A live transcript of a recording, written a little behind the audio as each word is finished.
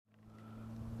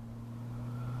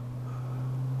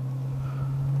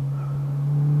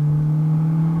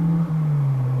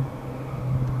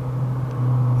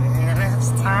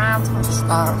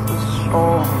start to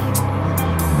show.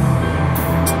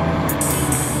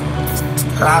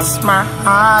 Lost my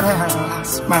heart and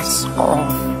lost my soul.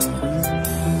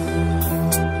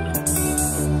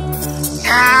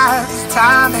 Now it's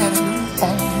time that you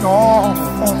won't know.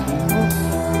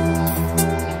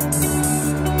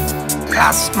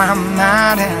 Lost my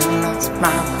mind and lost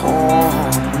my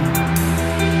home.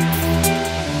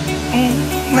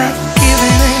 Not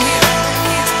giving in.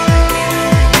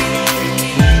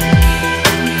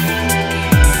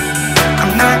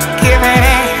 I'm not giving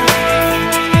in.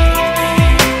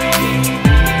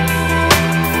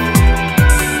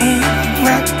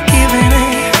 Not giving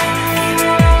in.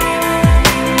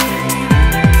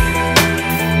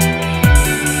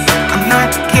 I'm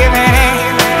not giving in.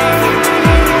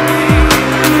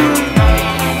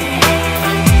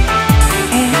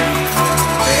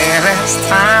 It's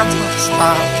time to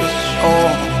start to show.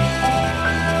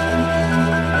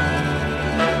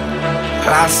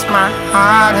 Lost my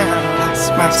heart and lost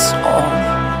my soul.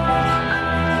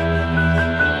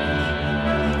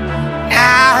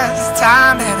 Now it's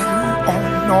time that you won't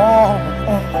know.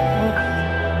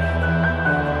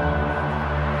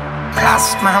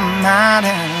 Lost my mind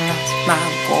and lost my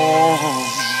goal.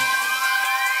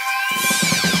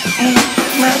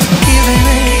 Not giving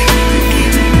in.